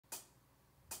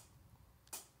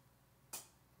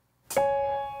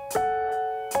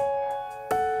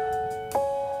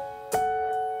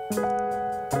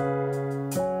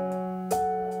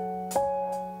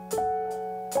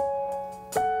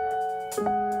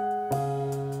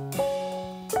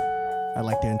I'd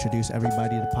like to introduce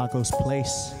everybody to Pacos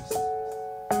Place.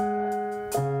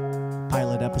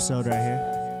 Pilot episode right here.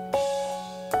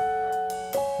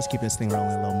 Let's keep this thing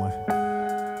rolling a little more.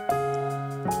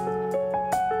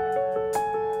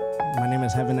 My name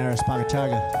is Heaven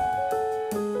Arespacochaga.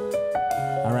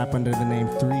 I rap under the name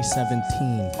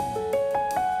 317.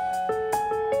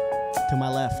 To my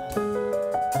left,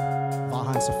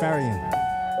 Vahan Safaryan.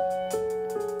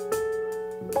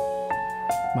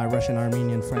 My Russian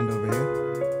Armenian friend over here.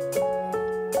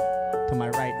 To my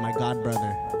right, my god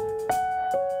brother,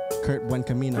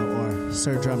 Buencamino, or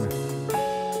Sir Drummer.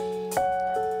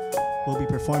 We'll be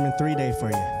performing 3-day for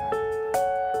you.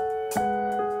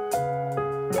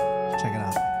 Check it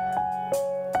out.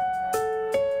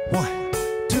 1,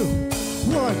 2,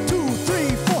 1, 2, 3,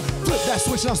 4. Flip that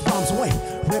switch, now bombs away.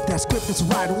 Rip that script, it's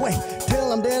right away.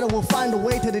 Till I'm dead, I will find a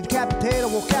way to decapitate. I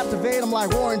will captivate. I'm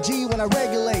like Warren G when I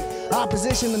regulate.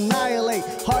 Opposition annihilate.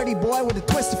 Hardy boy with a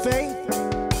twist of fate.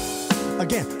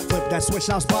 Again, flip that switch,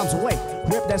 now bombs away.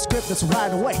 Rip that script, that's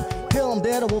right away. Till I'm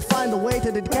dead, I will find a way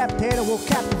to decapitate. I will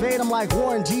captivate. I'm like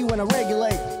Warren G when I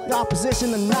regulate.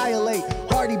 Opposition annihilate.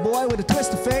 Hardy boy with a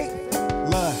twist of fate.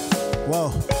 Look,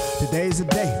 whoa. Today's the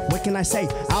day, what can I say?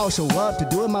 I'll show up to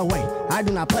do it my way. I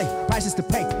do not play, prices to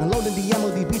pay. Unloading the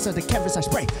MOD beats on the canvas I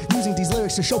spray. Using these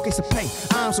lyrics to showcase the pain.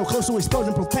 I'm so close to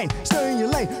exploding propane. Stay in your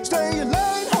lane, stay in your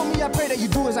lane. Homie, I pray that you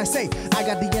do as I say. I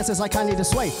got the answers like I need to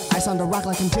sway. Ice on the rock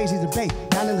like I'm Jay-Z the Bay.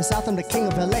 Down in the south, I'm the king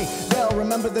of LA. They'll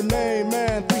remember the name,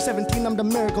 man. 317, I'm the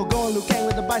miracle. Going Luke Kang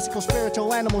with the bicycle,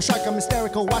 spiritual animal. Shark, I'm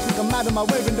hysterical. Watch me come out of my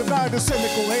wave and devour the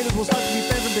cynical. Haters will start to be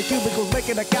favored the cubicles.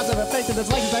 Making accounts of the faith that's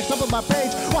like back up on my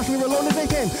page. Watch me reload as they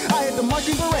came. I hit the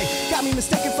marking beret. Got me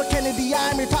mistaken for Kennedy.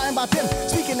 I'm here talking about him.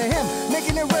 Speaking to him,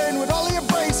 making it rain with all of your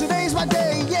brains. Today's my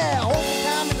day, yeah.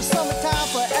 Overtime in the summertime,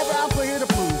 forever I'm for here to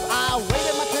prove. I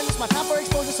waited my turn, it's my time for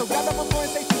exposure, so grab up before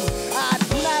and stay tuned. I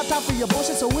do not have time for your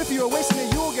bullshit, so if you're wasting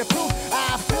it, you will get through.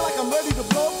 I feel like I'm ready to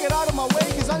blow. Get out of my way,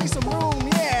 cause I need some room.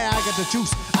 Yeah, I got the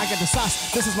juice, I got the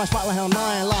sauce. This is my spotlight, hell no,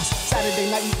 I ain't lost. Saturday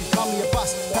night, you can call me a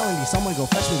boss. Telling you, someone go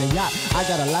fetch me the yacht. I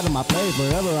got a lot on my plate,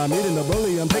 wherever I'm eating the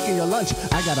bully, I'm taking your lunch.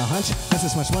 I got a hunch, this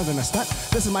is much more than a stunt.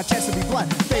 This is my chance to be blunt.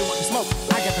 They want to smoke,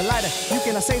 I got the lighter. You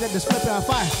cannot say that this flipper on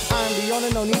fire. I'm the owner,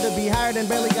 no need to be hired, and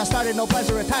barely got started, no plans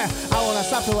to retire. I wanna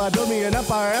stop till I build me an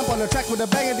empire. Amp on the track with a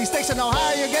bang, and these stakes are no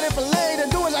higher. You get it for laid,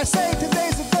 and do as I say,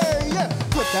 today's the day, yeah.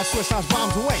 Flip that switch, now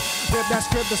bombs away. Rip that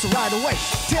script, that's a ride away.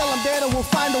 Till I'm dead, I will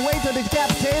find a way to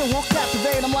decapitate. I will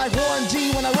captivate, I'm like Warren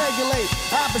G when I regulate.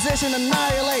 Opposition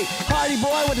annihilate. Party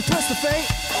boy with a twist of fate.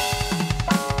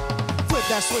 Flip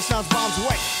that switch, now bombs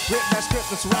away. Rip that script,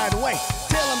 that's a ride away.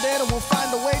 Till I'm dead, I will find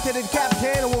a way to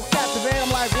decapitate. I will captivate, I'm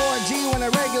like Warren G when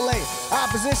I regulate.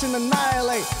 Opposition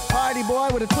annihilate. Party boy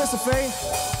with a twist of fate.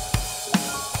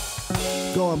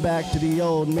 Going back to the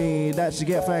old me, that you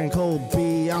get fucking cold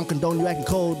B. I don't condone you acting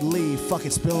coldly. Fucking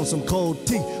spilling some cold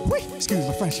tea. Wait, excuse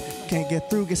my French. Can't get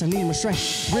through, guess I need my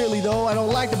strength. Really though, I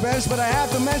don't like the bench, but I have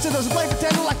to mention those blame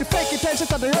pretender like the fake attention.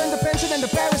 Thought they earned the pension and the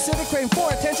parasitic craving for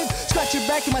attention. Scratch your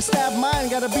back, you might stab mine.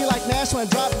 Gotta be like Nash when I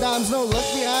drop dimes. No look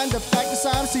behind the fact that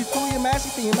I'm see through your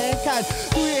mask, see your mankind.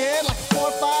 Through your head like a 4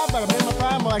 or 5, but I'm in my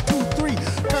prime like 2, 3.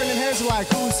 Turning heads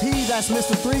like who's he? That's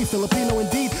Mr. 3, Filipino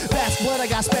indeed. That's blood, I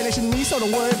got Spanish in me, so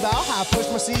don't worry about how I push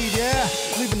my seed, yeah.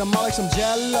 Leaving them all like some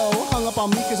jello. Hung up on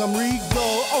me cause I'm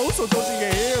regal. Oh, so don't you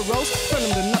your heroes? Turn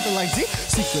them to nothing like Z.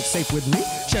 Secret safe with me.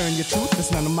 Sharing your truth,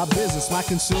 that's none of my business. My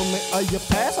concealment of your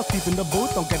past, I'll keep in the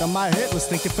booth. Don't get on my head, was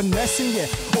thinking finessing, yeah.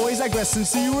 Always aggressing,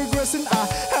 see you regressing. I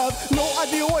have no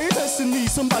idea why you're testing me.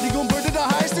 Somebody gon' burn to the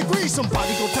highest degree.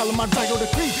 Somebody gon' tell them I'm trying to go to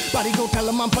creep. Body gon' tell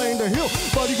them I'm playing the hill.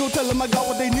 Body gon' tell them I got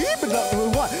what they need, but not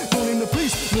doing what? Don't name the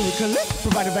police. Lyrically,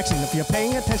 provide a vaccine. If you're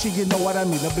paying attention, you know what I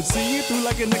mean. I've been seeing you through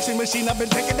like an X-ray machine. I've been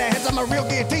taking the heads on my real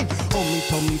guillotine. Homie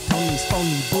told me Tony's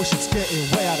phony. Bullshit's getting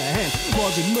way out of hand.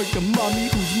 Margin murked the mommy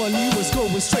whose money was going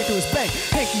straight to his bank.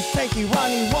 Hanky Panky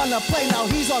Ronnie wanna play, now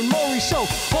he's on Maury's show.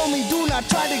 Homie, do not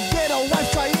try to get a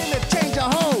wife, trying to change a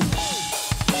home.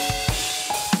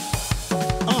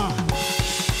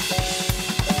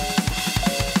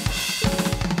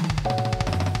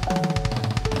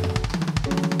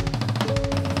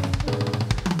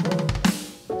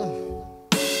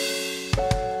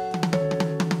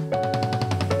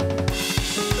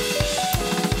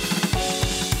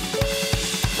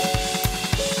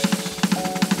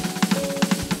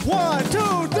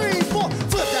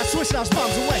 Switch now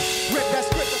bombs away. Rip that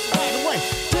script, that's right away.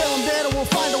 Till I'm dead, I will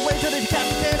find a way to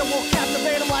decapitate. I will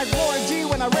captivate him like Warren G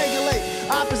when I regulate.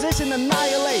 Opposition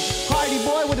annihilate. Hardy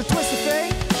boy with a twist of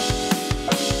fate.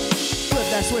 Flip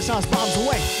that that switch, knocks bombs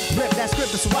away. Rip that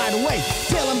script, it's right away.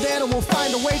 Till I'm dead, I will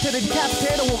find a way to the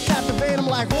decapitator. Will captivate him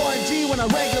like Warren G when I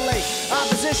regulate.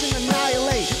 Opposition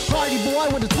annihilate. Hardy boy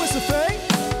with a twist of fate.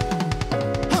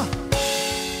 Huh.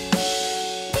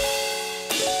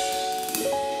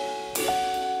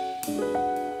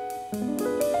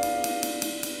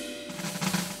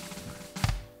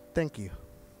 Thank you.